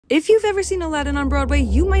If you've ever seen Aladdin on Broadway,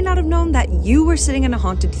 you might not have known that you were sitting in a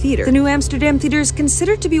haunted theater. The New Amsterdam Theatre is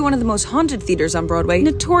considered to be one of the most haunted theaters on Broadway,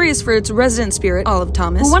 notorious for its resident spirit,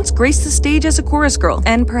 Olivethomas, who once graced the stage as a chorus girl,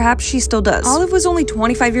 and perhaps she still does. Olive was only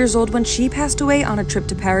 25 years old when she passed away on a trip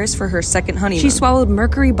to Paris for her second honeymoon. She swallowed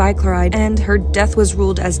mercury bichloride, and her death was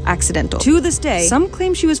ruled as accidental. To this day, some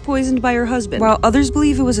claim she was poisoned by her husband, while others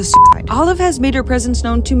believe it was a suicide. Olive has made her presence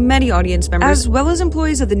known to many audience members, as well as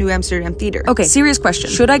employees of the New Amsterdam Theatre. Okay, serious question.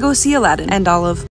 Should I go see Aladdin? And Olive.